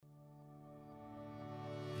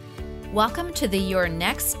Welcome to the Your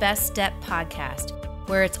Next Best Step podcast,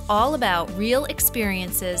 where it's all about real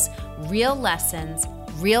experiences, real lessons,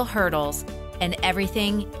 real hurdles, and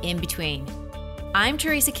everything in between. I'm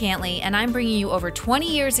Teresa Cantley, and I'm bringing you over 20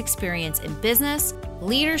 years experience in business,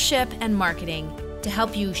 leadership, and marketing to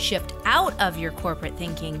help you shift out of your corporate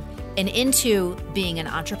thinking and into being an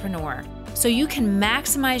entrepreneur so you can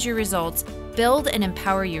maximize your results, build and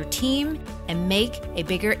empower your team, and make a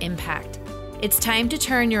bigger impact. It's time to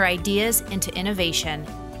turn your ideas into innovation,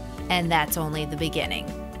 and that's only the beginning.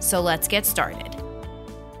 So let's get started.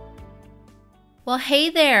 Well,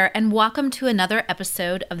 hey there, and welcome to another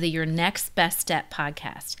episode of the Your Next Best Step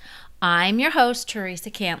podcast. I'm your host,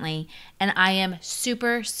 Teresa Cantley, and I am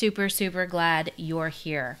super glad you're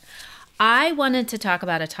here. I wanted to talk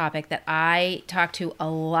about a topic that I talk to a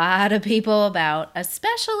lot of people about,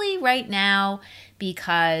 especially right now,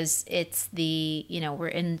 because it's we're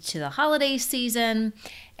into the holiday season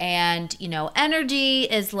and, energy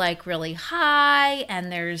is like really high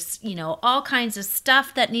and there's, all kinds of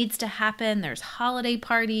stuff that needs to happen. There's holiday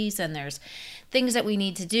parties and there's things that we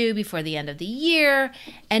need to do before the end of the year.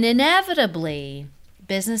 And inevitably,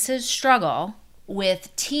 businesses struggle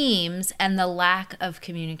with teams and the lack of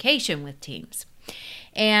communication with teams.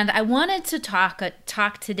 And I wanted to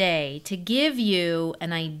talk today to give you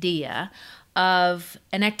an idea of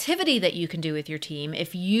an activity that you can do with your team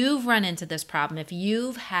if you've run into this problem, if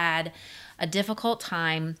you've had a difficult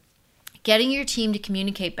time getting your team to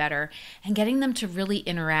communicate better and getting them to really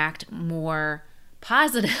interact more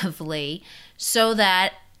positively so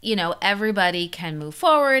that, everybody can move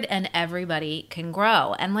forward and everybody can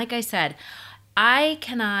grow. And like I said, I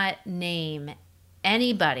cannot name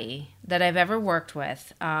anybody that I've ever worked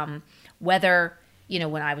with, whether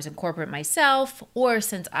when I was in corporate myself or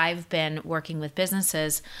since I've been working with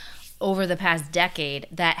businesses over the past decade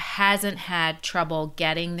that hasn't had trouble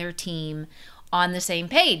getting their team on the same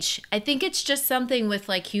page. I think it's just something with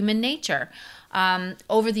like human nature.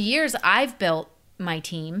 Over the years, I've built my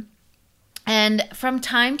team, and from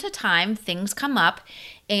time to time, things come up.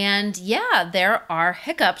 And yeah, there are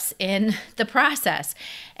hiccups in the process,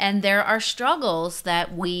 and there are struggles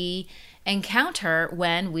that we encounter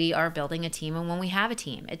when we are building a team and when we have a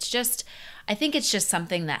team. I think it's just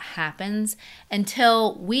something that happens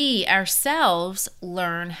until we ourselves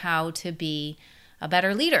learn how to be a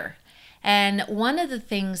better leader. And one of the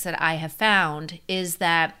things that I have found is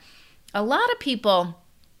that a lot of people,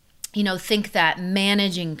 think that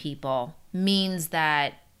managing people means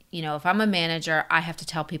that, if I'm a manager, I have to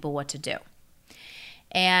tell people what to do.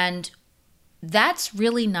 And that's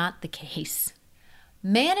really not the case.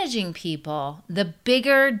 Managing people, the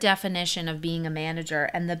bigger definition of being a manager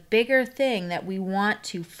and the bigger thing that we want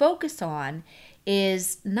to focus on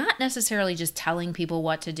is not necessarily just telling people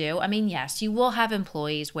what to do. I mean, yes, you will have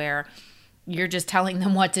employees where you're just telling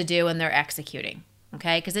them what to do and they're executing,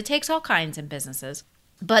 okay? Because it takes all kinds in businesses.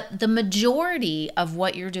 But the majority of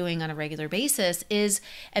what you're doing on a regular basis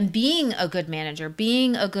and being a good manager,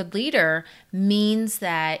 being a good leader means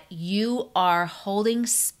that you are holding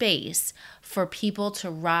space for people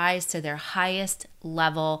to rise to their highest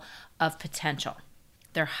level of potential,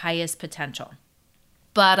 their highest potential.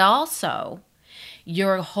 But also,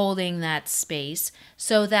 you're holding that space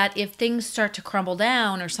so that if things start to crumble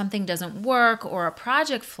down or something doesn't work or a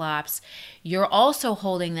project flops, you're also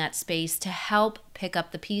holding that space to help pick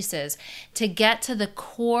up the pieces, to get to the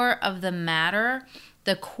core of the matter,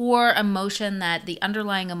 the core emotion, the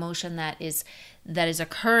underlying emotion that is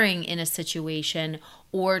occurring in a situation,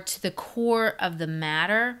 or to the core of the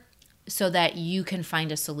matter so that you can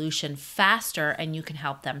find a solution faster and you can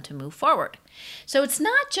help them to move forward. So it's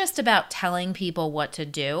not just about telling people what to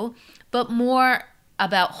do, but more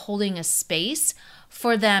about holding a space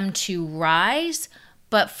for them to rise,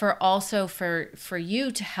 but for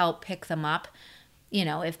you to help pick them up,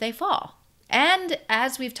 if they fall. And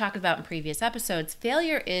as we've talked about in previous episodes,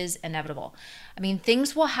 failure is inevitable. I mean,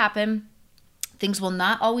 things will happen. Things will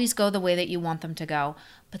not always go the way that you want them to go,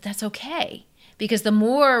 but that's okay. Because the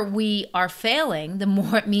more we are failing, the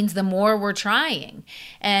more it means the more we're trying.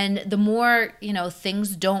 And the more,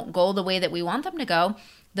 things don't go the way that we want them to go,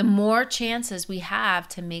 the more chances we have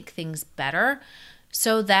to make things better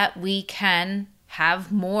so that we can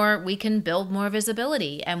build more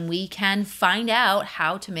visibility and we can find out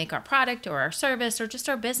how to make our product or our service or just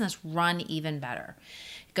our business run even better.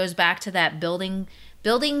 It goes back to that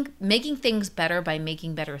making things better by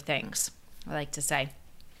making better things, I like to say.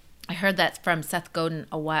 I heard that from Seth Godin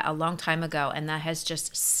a long time ago, and that has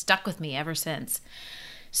just stuck with me ever since.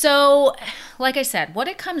 So, like I said, what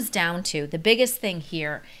it comes down to, the biggest thing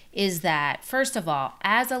here is that, first of all,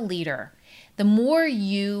 as a leader, the more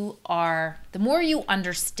you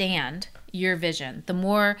understand your vision,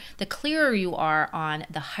 the clearer you are on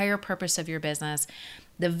the higher purpose of your business,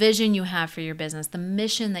 the vision you have for your business, the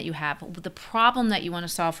mission that you have, the problem that you want to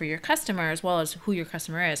solve for your customer, as well as who your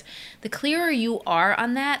customer is. The clearer you are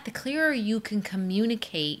on that, the clearer you can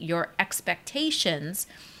communicate your expectations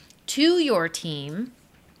to your team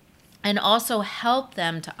and also help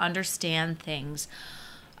them to understand things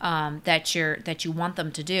that you want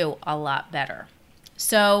them to do a lot better.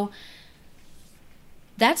 So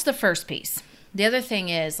that's the first piece. The other thing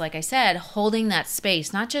is, like I said, holding that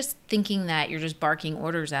space, not just thinking that you're just barking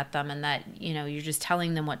orders at them and that, you're just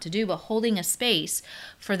telling them what to do, but holding a space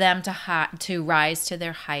for them to rise to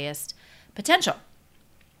their highest potential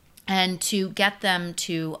and to get them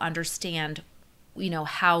to understand,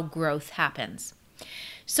 how growth happens.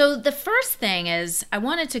 So the first thing is I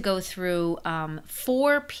wanted to go through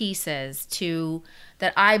 4 pieces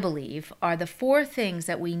that I believe are the 4 things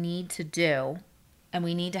that we need to do and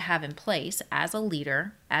we need to have in place as a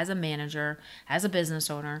leader, as a manager, as a business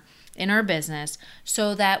owner in our business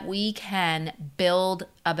so that we can build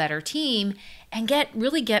a better team and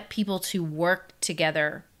really get people to work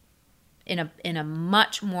together in a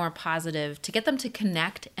much more positive, to get them to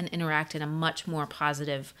connect and interact in a much more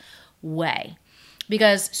positive way.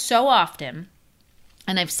 Because so often,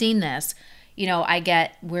 and I've seen this,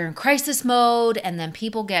 we're in crisis mode and then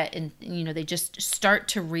people get in, they just start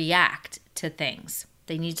to react to things.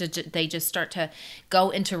 They just start to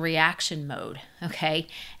go into reaction mode, okay?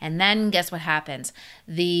 And then guess what happens?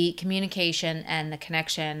 The communication and the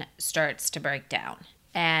connection starts to break down.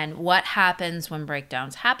 And what happens when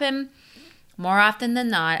breakdowns happen? More often than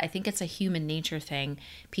not, I think it's a human nature thing.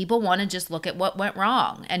 People want to just look at what went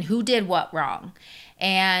wrong and who did what wrong.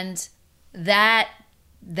 And that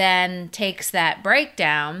then takes that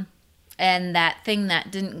breakdown and that thing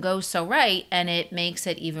that didn't go so right and it makes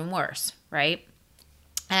it even worse, right?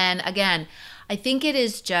 And again, I think it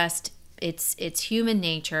is just it's human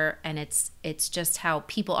nature and it's just how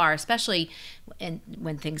people are, especially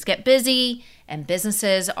when things get busy and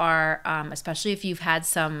businesses are, especially if you've had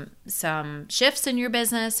some shifts in your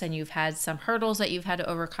business and you've had some hurdles that you've had to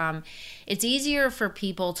overcome. It's easier for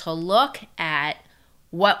people to look at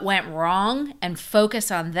what went wrong and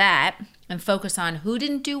focus on that and focus on who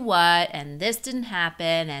didn't do what and this didn't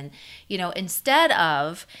happen. And, instead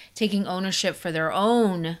of taking ownership for their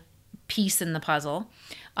own piece in the puzzle,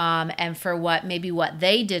 and for what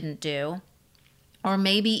they didn't do, or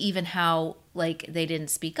maybe even how they didn't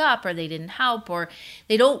speak up or they didn't help or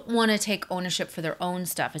they don't want to take ownership for their own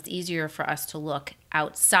stuff. It's easier for us to look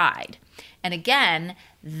outside. And again,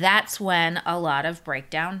 that's when a lot of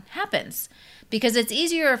breakdown happens. Because it's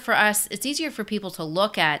easier for people to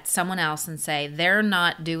look at someone else and say they're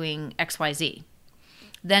not doing XYZ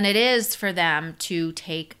than it is for them to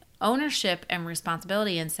take ownership and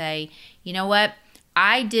responsibility and say, you know what,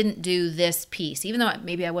 I didn't do this piece, even though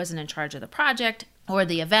maybe I wasn't in charge of the project or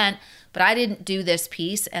the event, but I didn't do this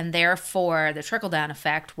piece, and therefore the trickle-down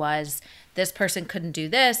effect was this person couldn't do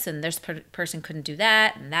this, and this person couldn't do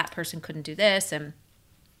that, and that person couldn't do this, and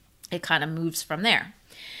it kind of moves from there.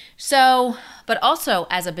 So, but also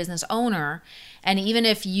as a business owner, and even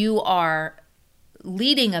if you are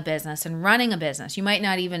leading a business and running a business, you might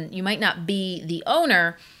not be the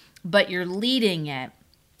owner, but you're leading it.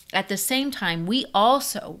 At the same time, we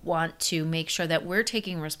also want to make sure that we're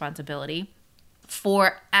taking responsibility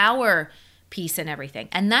for our piece in everything.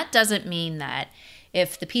 And that doesn't mean that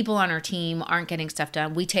if the people on our team aren't getting stuff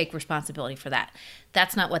done, we take responsibility for that.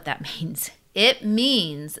 That's not what that means. It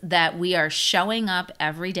means that we are showing up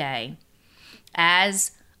every day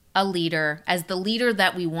as a leader, as the leader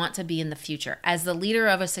that we want to be in the future, as the leader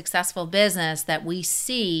of a successful business that we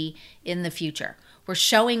see in the future. We're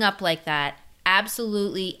showing up like that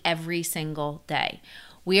absolutely every single day.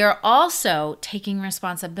 We are also taking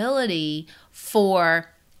responsibility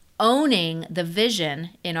for owning the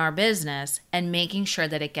vision in our business and making sure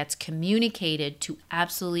that it gets communicated to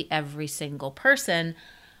absolutely every single person,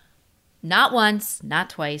 not once,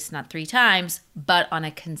 not twice, not 3 times, but on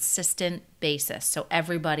a consistent basis. So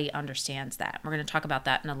everybody understands that. We're going to talk about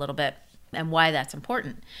that in a little bit and why that's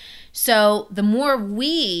important. So the more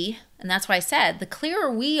and that's why I said, the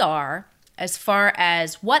clearer we are as far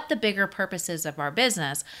as what the bigger purpose is of our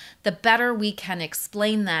business, the better we can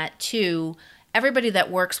explain that to everybody that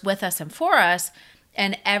works with us and for us,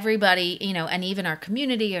 and everybody, and even our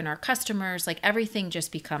community and our customers, everything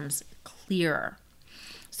just becomes clearer.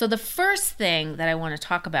 So the first thing that I want to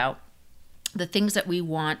talk about the things that we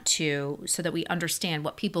want to, so that we understand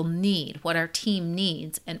what people need, what our team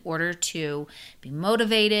needs in order to be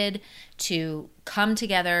motivated, to come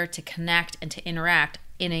together, to connect, and to interact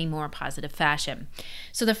in a more positive fashion.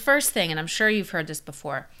 So the first thing, and I'm sure you've heard this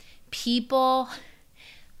before, people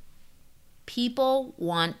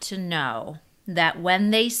want to know that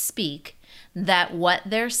when they speak, that what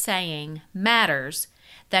they're saying matters,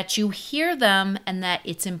 that you hear them, and that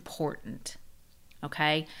it's important.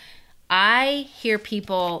 Okay? I hear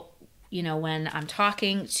people, when I'm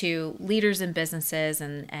talking to leaders in businesses,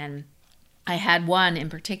 and I had one in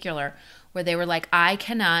particular where they were like, I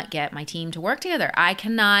cannot get my team to work together. I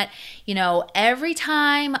cannot, every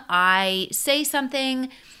time I say something,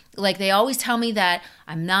 like they always tell me that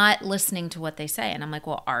I'm not listening to what they say. And I'm like,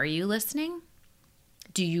 well, are you listening?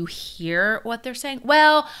 Do you hear what they're saying?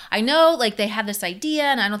 Well, I know like they have this idea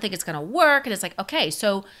and I don't think it's going to work. And it's like, okay,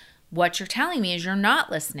 so what you're telling me is you're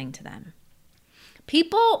not listening to them.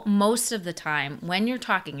 People, most of the time, when you're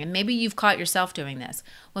talking, and maybe you've caught yourself doing this,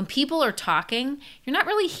 when people are talking, you're not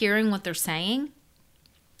really hearing what they're saying.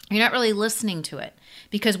 You're not really listening to it,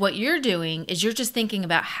 because what you're doing is you're just thinking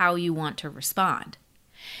about how you want to respond.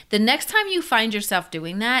 The next time you find yourself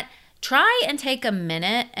doing that, try and take a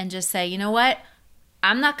minute and just say, you know what?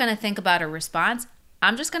 I'm not going to think about a response.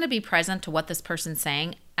 I'm just going to be present to what this person's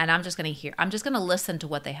saying, and I'm just going to hear. I'm just going to listen to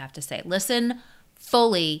what they have to say. Listen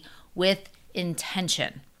fully with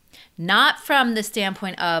intention. Not from the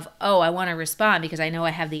standpoint of, oh, I want to respond because I know I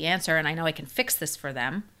have the answer and I know I can fix this for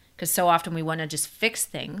them, because so often we want to just fix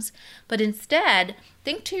things. But instead,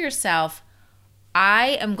 think to yourself,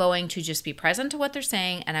 I am going to just be present to what they're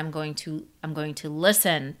saying, and I'm going to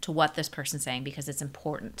listen to what this person's saying because it's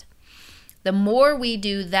important. The more we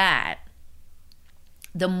do that,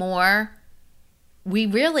 the more we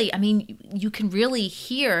really, you can really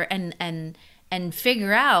hear and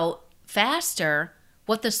figure out faster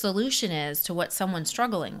what the solution is to what someone's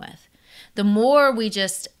struggling with. The more we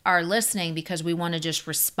just are listening because we want to just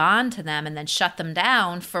respond to them and then shut them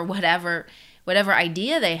down for whatever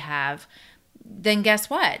idea they have, then guess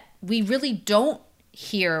what? We really don't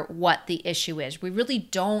hear what the issue is. We really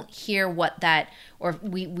don't hear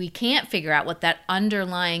we can't figure out what that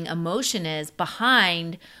underlying emotion is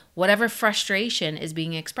behind whatever frustration is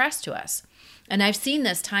being expressed to us. And I've seen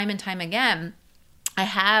this time and time again. I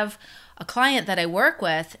have a client that I work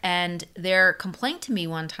with, and their complaint to me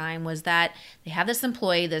one time was that they have this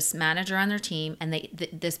employee, this manager on their team, and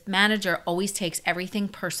this manager always takes everything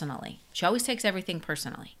personally. She always takes everything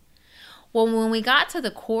personally. Well, when we got to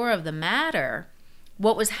the core of the matter,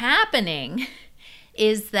 what was happening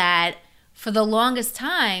is that for the longest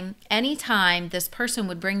time, anytime this person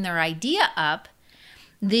would bring their idea up,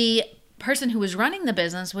 the person who was running the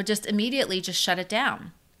business would just immediately just shut it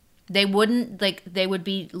down. They wouldn't, they would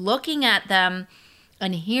be looking at them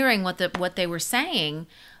and hearing what they were saying,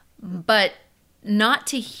 but not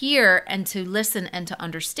to hear and to listen and to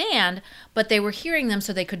understand, but they were hearing them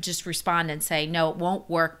so they could just respond and say, no, it won't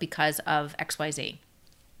work because of XYZ.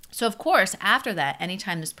 So of course, after that,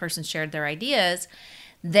 anytime this person shared their ideas,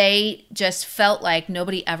 they just felt like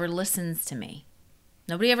nobody ever listens to me.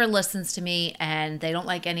 Nobody ever listens to me, and they don't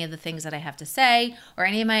like any of the things that I have to say or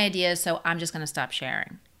any of my ideas, so I'm just going to stop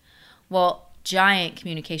sharing. Well, giant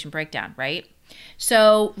communication breakdown, right?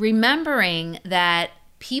 So remembering that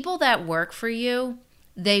people that work for you,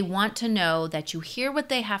 they want to know that you hear what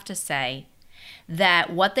they have to say,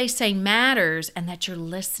 that what they say matters, and that you're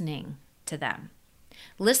listening to them.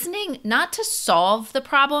 Listening not to solve the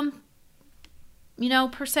problem,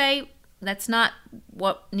 per se. That's not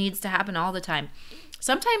what needs to happen all the time.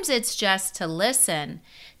 Sometimes it's just to listen,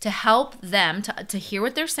 to help them to hear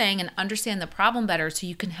what they're saying and understand the problem better so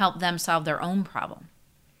you can help them solve their own problem.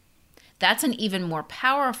 That's an even more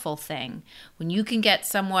powerful thing when you can get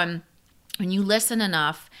someone, when you listen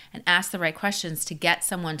enough and ask the right questions to get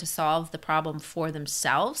someone to solve the problem for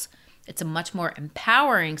themselves. It's a much more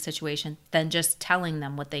empowering situation than just telling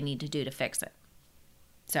them what they need to do to fix it.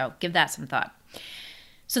 So give that some thought.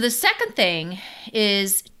 So the second thing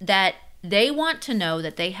is that they want to know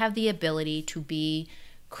that they have the ability to be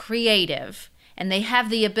creative, and they have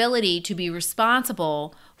the ability to be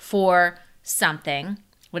responsible for something,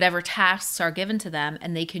 whatever tasks are given to them,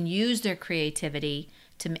 and they can use their creativity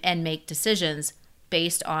and make decisions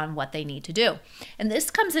based on what they need to do. And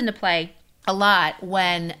this comes into play a lot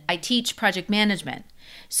when I teach project management.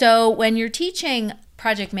 So when you're teaching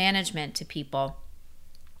project management to people,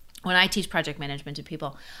 when I teach project management to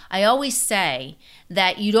people, I always say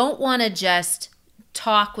that you don't want to just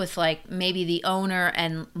talk with maybe the owner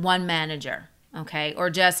and one manager. okay? Or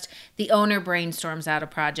just the owner brainstorms out a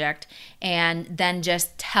project and then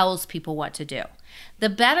just tells people what to do. The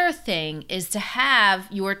better thing is to have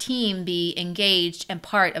your team be engaged and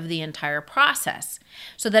part of the entire process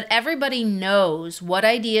so that everybody knows what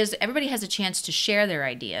ideas, everybody has a chance to share their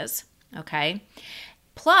ideas, okay?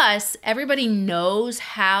 Plus, everybody knows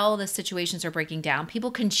how the situations are breaking down.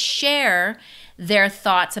 People can share their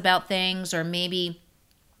thoughts about things or maybe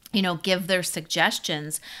give their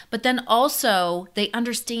suggestions, but then also they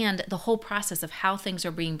understand the whole process of how things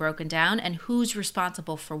are being broken down and who's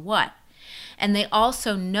responsible for what. And they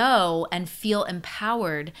also know and feel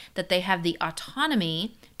empowered that they have the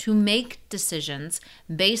autonomy to make decisions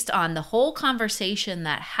based on the whole conversation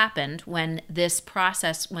that happened when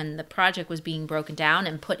the project was being broken down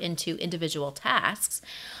and put into individual tasks.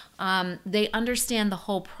 They understand the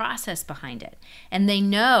whole process behind it. And they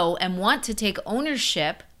know and want to take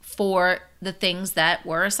ownership for the things that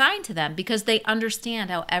were assigned to them because they understand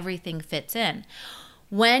how everything fits in.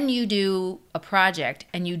 When you do a project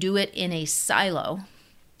and you do it in a silo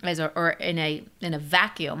or in a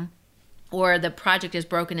vacuum, or the project is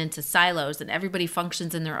broken into silos and everybody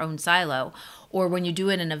functions in their own silo, or when you do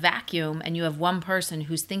it in a vacuum and you have one person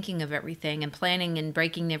who's thinking of everything and planning and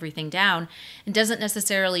breaking everything down and doesn't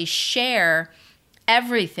necessarily share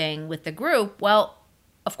everything with the group, well,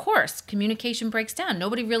 of course, communication breaks down.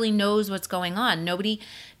 Nobody really knows what's going on. Nobody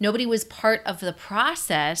was part of the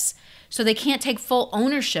process, so they can't take full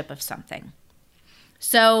ownership of something.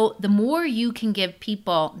 So the more you can give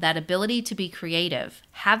people that ability to be creative,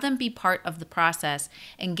 have them be part of the process,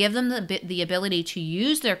 and give them the ability to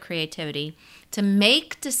use their creativity to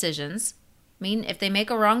make decisions. I mean, if they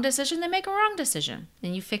make a wrong decision, they make a wrong decision,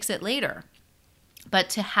 and you fix it later.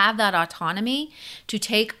 But to have that autonomy, to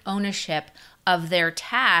take ownership of their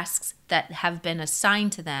tasks that have been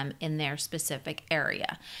assigned to them in their specific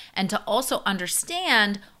area, and to also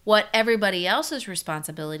understand what everybody else's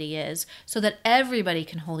responsibility is so that everybody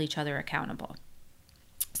can hold each other accountable.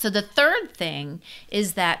 So the third thing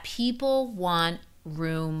is that people want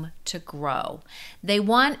room to grow. They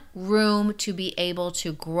want room to be able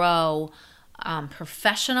to grow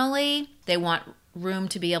professionally. They want room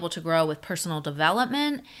to be able to grow with personal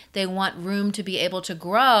development. They want room to be able to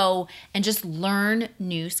grow and just learn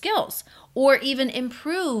new skills or even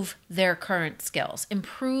improve their current skills,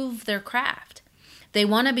 improve their craft. They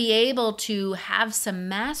want to be able to have some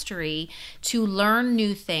mastery to learn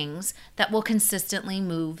new things that will consistently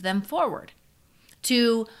move them forward,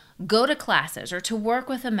 to go to classes or to work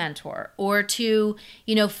with a mentor or to,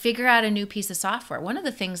 figure out a new piece of software. One of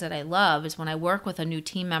the things that I love is when I work with a new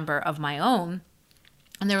team member of my own,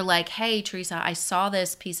 and they're like, "Hey, Teresa, I saw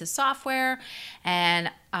this piece of software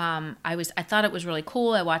and I thought it was really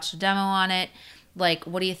cool. I watched a demo on it. Like,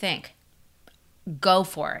 what do you think?" Go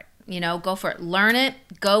for it. Go for it. Learn it,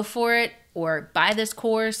 go for it, or buy this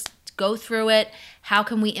course, go through it. How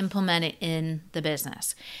can we implement it in the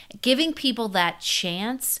business? Giving people that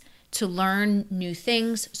chance to learn new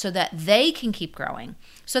things so that they can keep growing.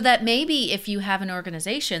 So that maybe if you have an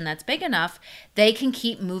organization that's big enough, they can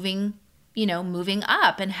keep moving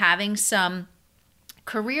up and having some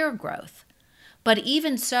career growth. But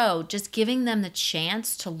even so, just giving them the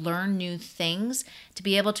chance to learn new things, to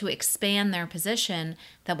be able to expand their position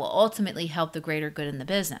that will ultimately help the greater good in the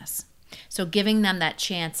business. So giving them that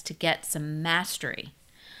chance to get some mastery.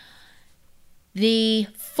 The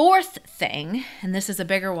fourth thing, and this is a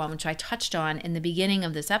bigger one, which I touched on in the beginning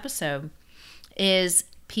of this episode, is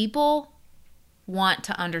people want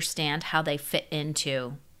to understand how they fit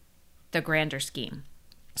into the grander scheme.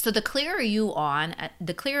 So the clearer you are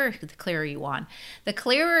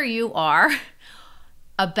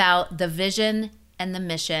about the vision and the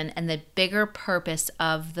mission and the bigger purpose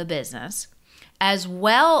of the business, as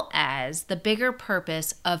well as the bigger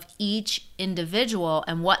purpose of each individual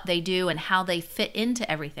and what they do and how they fit into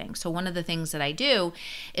everything. So one of the things that I do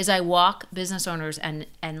is I walk business owners and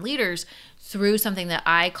leaders through something that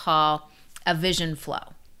I call a vision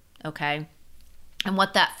flow, okay? And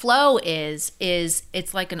what that flow is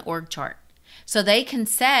it's like an org chart. So they can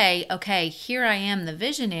say, okay, here I am, the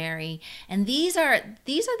visionary, and these are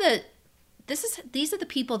the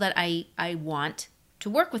people that I want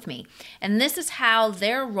to work with me. And this is how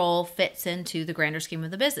their role fits into the grander scheme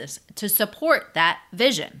of the business to support that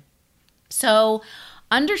vision. So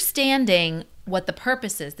understanding what the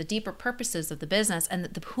purpose is, the deeper purposes of the business, and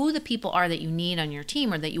who the people are that you need on your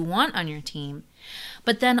team or that you want on your team,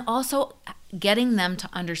 but then also getting them to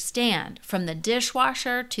understand, from the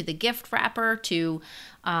dishwasher to the gift wrapper to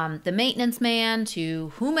the maintenance man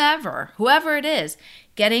to whoever it is,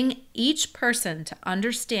 getting each person to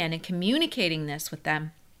understand and communicating this with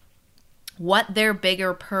them. what their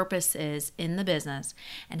bigger purpose is in the business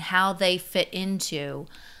and how they fit into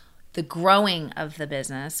the growing of the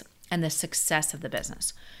business and the success of the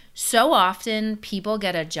business. So often people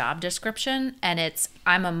get a job description and it's,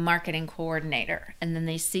 I'm a marketing coordinator. And then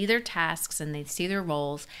they see their tasks and they see their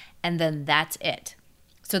roles and then that's it.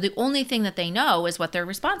 So the only thing that they know is what they're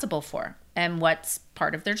responsible for and what's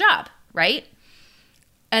part of their job, right?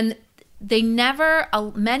 And they never,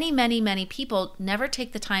 many people never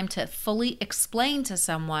take the time to fully explain to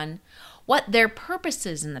someone what their purpose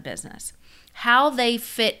is in the business, how they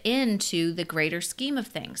fit into the greater scheme of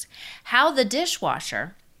things, how the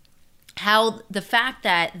dishwasher, how the fact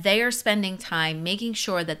that they are spending time making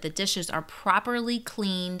sure that the dishes are properly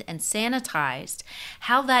cleaned and sanitized,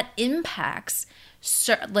 how that impacts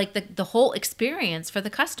like the whole experience for the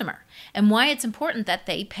customer, and why it's important that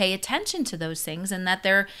they pay attention to those things and that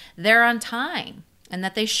they're on time and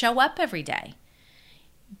that they show up every day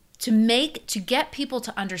to get people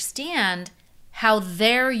to understand how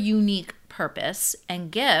their unique purpose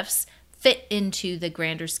and gifts fit into the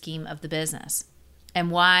grander scheme of the business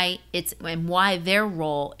and why their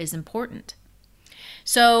role is important.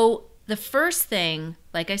 So the first thing,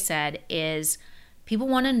 like I said, is people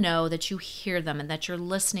want to know that you hear them and that you're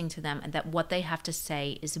listening to them and that what they have to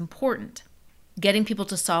say is important. Getting people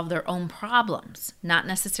to solve their own problems, not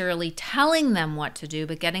necessarily telling them what to do,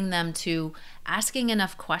 but getting them to asking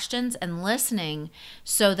enough questions and listening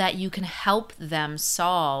so that you can help them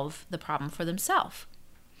solve the problem for themselves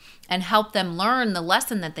and help them learn the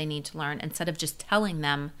lesson that they need to learn instead of just telling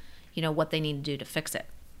them, what they need to do to fix it.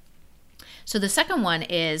 So the second one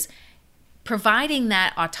is providing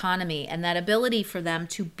that autonomy and that ability for them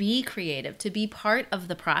to be creative, to be part of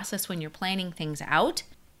the process when you're planning things out,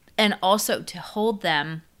 and also to hold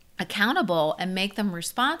them accountable and make them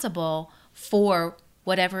responsible for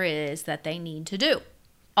whatever it is that they need to do.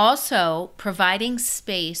 Also, providing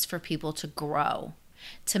space for people to grow,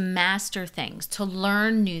 to master things, to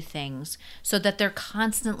learn new things so that they're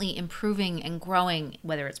constantly improving and growing,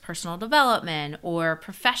 whether it's personal development or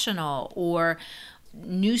professional or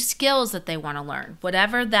new skills that they want to learn.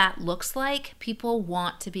 Whatever that looks like, people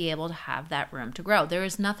want to be able to have that room to grow. There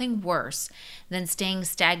is nothing worse than staying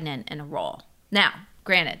stagnant in a role. Now,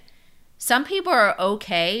 granted, some people are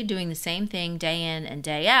okay doing the same thing day in and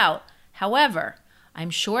day out. However, I'm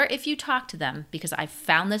sure if you talk to them, because I've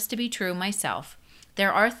found this to be true myself,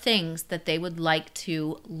 there are things that they would like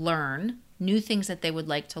to learn, new things that they would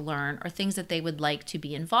like to learn, or things that they would like to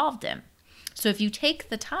be involved in. So if you take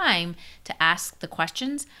the time to ask the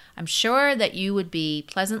questions, I'm sure that you would be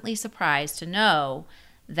pleasantly surprised to know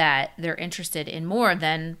that they're interested in more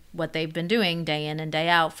than what they've been doing day in and day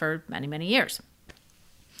out for many, many years.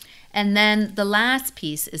 And then the last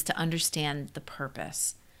piece is to understand the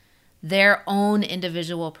purpose, their own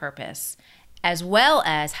individual purpose, as well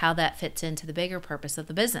as how that fits into the bigger purpose of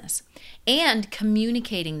the business, and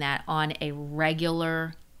communicating that on a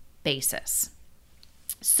regular basis.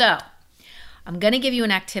 So I'm going to give you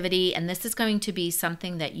an activity, and this is going to be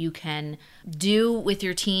something that you can do with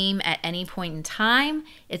your team at any point in time.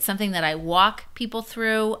 It's something that I walk people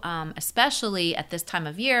through, especially at this time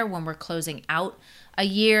of year when we're closing out a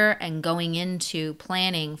year and going into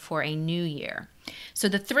planning for a new year. So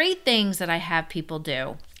the 3 things that I have people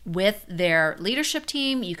do with their leadership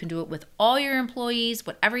team, you can do it with all your employees,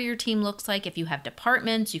 whatever your team looks like. If you have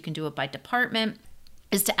departments, you can do it by department,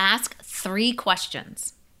 is to ask 3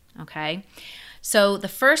 questions. Okay, so the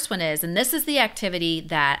first one is, and this is the activity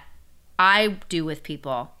that I do with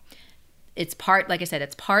people. It's part, like I said,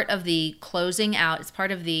 it's part of the closing out. It's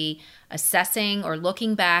part of the assessing or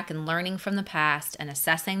looking back and learning from the past and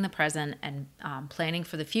assessing the present and planning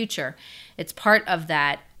for the future. It's part of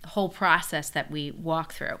that whole process that we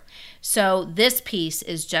walk through. So this piece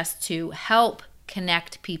is just to help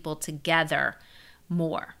connect people together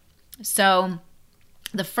more. So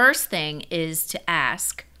the first thing is to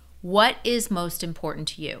ask, what is most important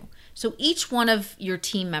to you? So each one of your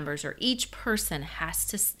team members or each person has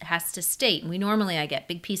to state, and I get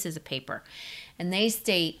big pieces of paper, and they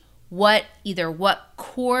state what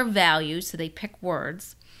core values, so they pick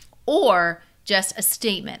words, or just a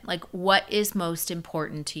statement, like what is most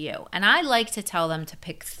important to you. And I like to tell them to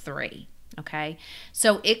pick 3, okay?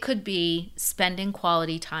 So it could be spending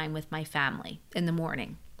quality time with my family in the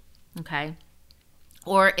morning, okay?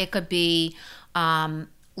 Or it could be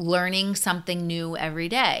learning something new every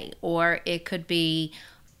day, or it could be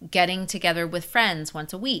getting together with friends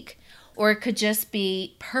once a week, or it could just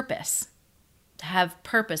be purpose, to have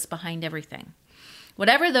purpose behind everything.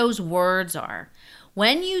 Whatever those words are,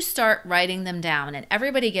 when you start writing them down and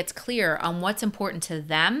everybody gets clear on what's important to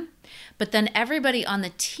them, but then everybody on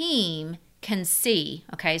the team can see,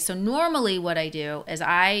 okay, so normally what I do is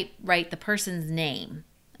I write the person's name,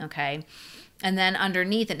 okay, and then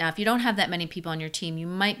underneath it, now if you don't have that many people on your team, you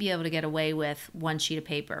might be able to get away with one sheet of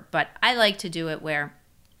paper, but I like to do it where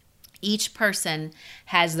each person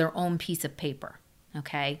has their own piece of paper,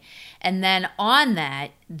 okay, and then on that,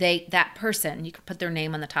 that person, you can put their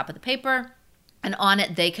name on the top of the paper, and on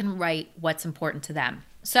it, they can write what's important to them.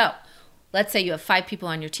 So let's say you have 5 people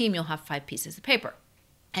on your team, you'll have 5 pieces of paper.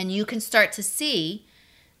 And you can start to see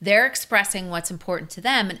they're expressing what's important to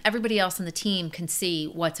them, and everybody else on the team can see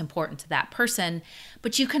what's important to that person.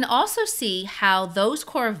 But you can also see how those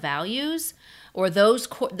core values or those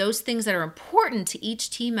things that are important to each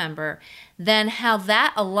team member, then how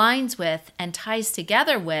that aligns with and ties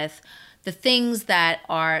together with the things that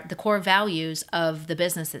are the core values of the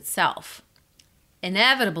business itself.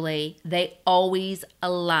 Inevitably, they always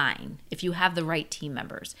align if you have the right team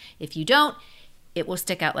members. If you don't, it will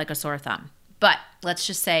stick out like a sore thumb. But let's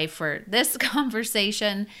just say for this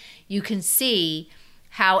conversation, you can see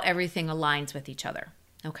how everything aligns with each other,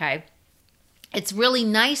 okay? It's really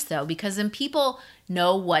nice though, because then people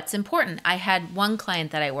know what's important. I had one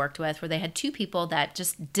client that I worked with where they had 2 people that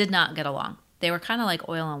just did not get along. They were kind of like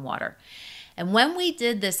oil and water. And when we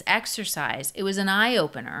did this exercise, it was an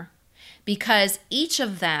eye-opener because each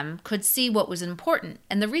of them could see what was important.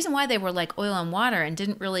 And the reason why they were like oil and water and they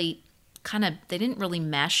didn't really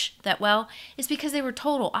mesh that well is because they were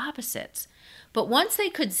total opposites. But once they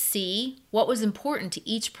could see what was important to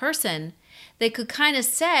each person, they could kind of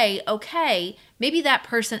say, okay, maybe that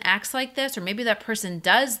person acts like this, or maybe that person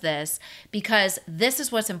does this because this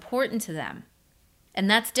is what's important to them. And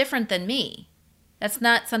that's different than me. That's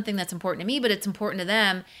not something that's important to me, but it's important to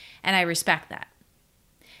them, and I respect that.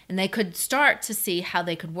 And they could start to see how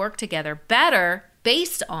they could work together better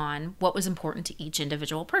based on what was important to each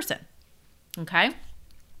individual person. Okay?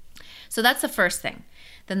 So that's the first thing.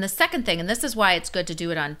 Then the second thing, and this is why it's good to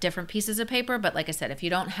do it on different pieces of paper, but like I said, if you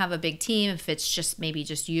don't have a big team, if it's just maybe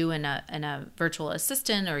just you and a virtual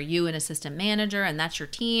assistant or you and assistant manager and that's your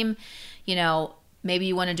team, maybe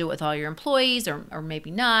you want to do it with all your employees or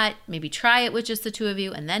maybe not. Maybe try it with just the 2 of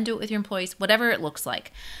you and then do it with your employees, whatever it looks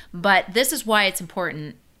like. But this is why it's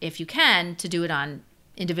important, if you can, to do it on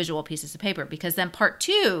individual pieces of paper, because then part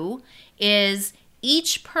 2 is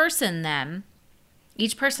each person on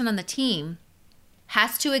the team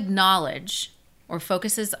has to acknowledge or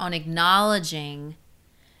focuses on acknowledging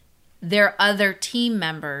their other team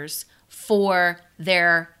members for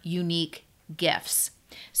their unique gifts.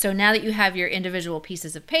 So now that you have your individual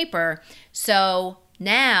pieces of paper, so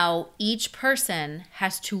now each person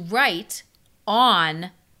has to write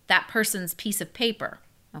on that person's piece of paper,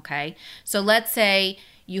 okay? So let's say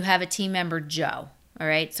you have a team member, Joe, all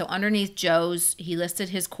right? So underneath Joe's, he listed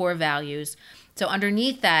his core values. So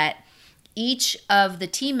underneath that, each of the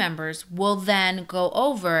team members will then go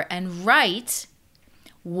over and write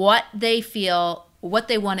what they feel, what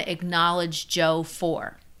they want to acknowledge Joe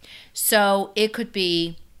for. So it could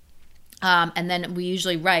be, and then we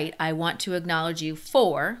usually write, I want to acknowledge you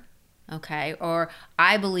for, okay? Or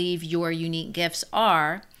I believe your unique gifts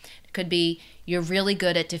are. It could be, you're really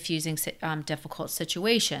good at diffusing difficult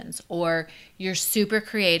situations, or you're super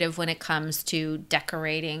creative when it comes to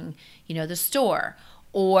decorating, the store,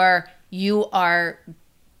 or you are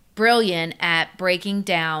brilliant at breaking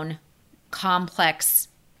down complex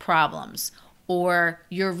problems, or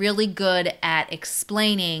you're really good at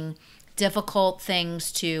explaining difficult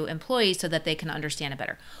things to employees so that they can understand it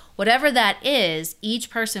better. Whatever that is, each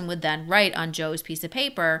person would then write on Joe's piece of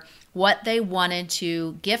paper gifts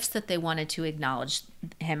that they wanted to acknowledge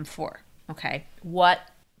him for, okay? What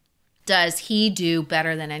does he do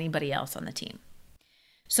better than anybody else on the team?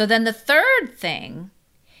 So then the third thing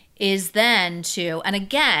is then and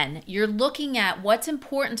again, you're looking at what's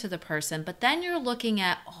important to the person, but then you're looking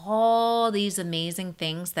at all these amazing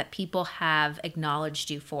things that people have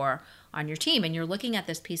acknowledged you for on your team. And you're looking at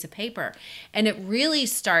this piece of paper and it really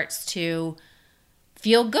starts to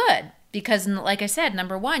feel good because, like I said,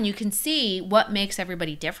 number 1, you can see what makes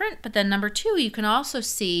everybody different. But then number 2, you can also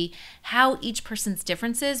see how each person's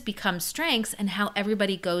differences become strengths and how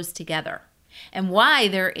everybody goes together and why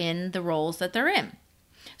they're in the roles that they're in.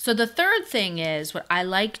 So the third thing is, what I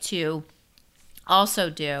like to also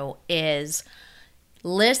do is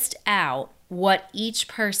list out what each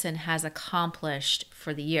person has accomplished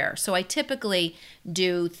for the year. So I typically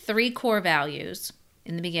do 3 core values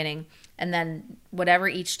in the beginning, and then whatever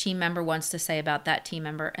each team member wants to say about that team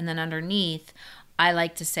member. And then underneath, I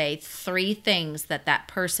like to say 3 things that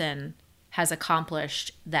person has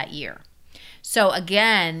accomplished that year. So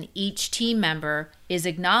again, each team member is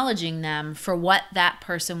acknowledging them for what that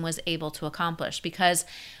person was able to accomplish, because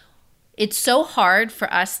it's so hard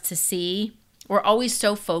for us to see. We're always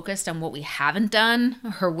so focused on what we haven't done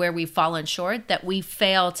or where we've fallen short that we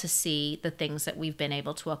fail to see the things that we've been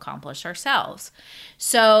able to accomplish ourselves.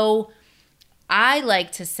 So I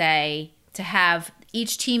like to say to have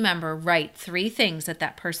each team member write 3 things that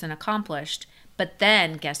that person accomplished, but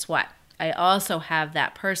then guess what? I also have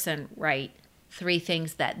that person write 3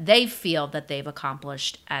 things that they feel that they've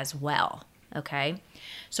accomplished as well. Okay?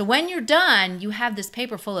 So when you're done, you have this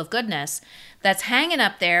paper full of goodness that's hanging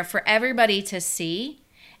up there for everybody to see.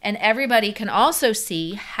 And everybody can also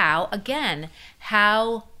see how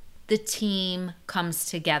the team comes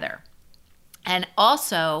together. And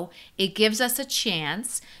also, it gives us a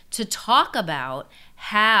chance to talk about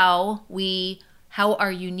how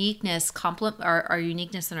our uniqueness our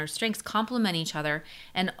uniqueness and our strengths complement each other,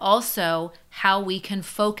 and also how we can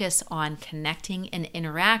focus on connecting and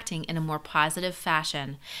interacting in a more positive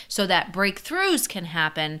fashion so that breakthroughs can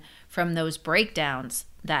happen from those breakdowns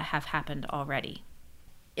that have happened already.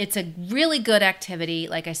 It's a really good activity,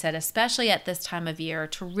 like I said, especially at this time of year,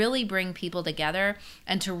 to really bring people together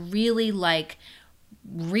and to really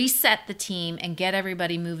reset the team and get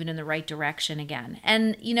everybody moving in the right direction again.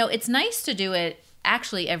 And, it's nice to do it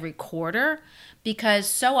actually every quarter, because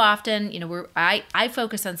so often, I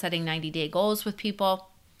focus on setting 90-day goals with people.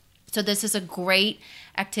 So this is a great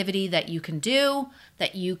activity that you can do,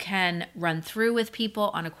 that you can run through with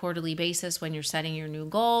people on a quarterly basis when you're setting your new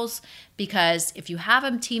goals. Because if you have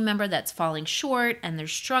a team member that's falling short and they're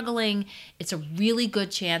struggling, it's a really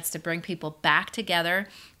good chance to bring people back together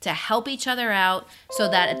to help each other out so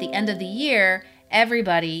that at the end of the year,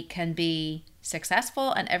 everybody can be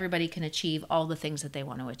successful and everybody can achieve all the things that they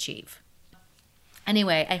want to achieve.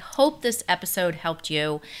 Anyway, I hope this episode helped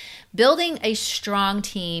you. Building a strong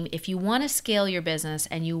team, if you want to scale your business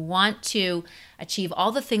and you want to achieve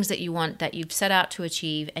all the things that you want, that you've set out to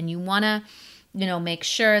achieve, and you want to, make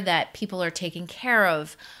sure that people are taken care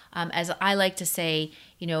of, as I like to say,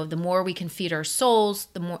 the more we can feed our souls,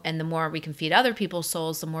 the more we can feed other people's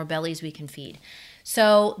souls, the more bellies we can feed.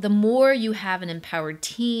 So the more you have an empowered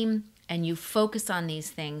team, and you focus on these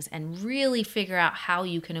things and really figure out how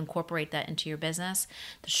you can incorporate that into your business,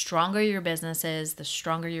 the stronger your business is, the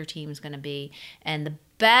stronger your team is going to be, and the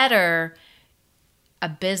better a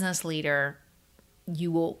business leader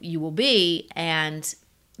you will be, and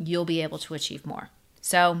you'll be able to achieve more.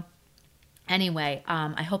 So anyway,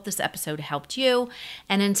 I hope this episode helped you.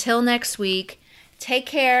 And until next week, take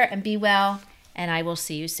care and be well, and I will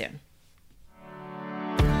see you soon.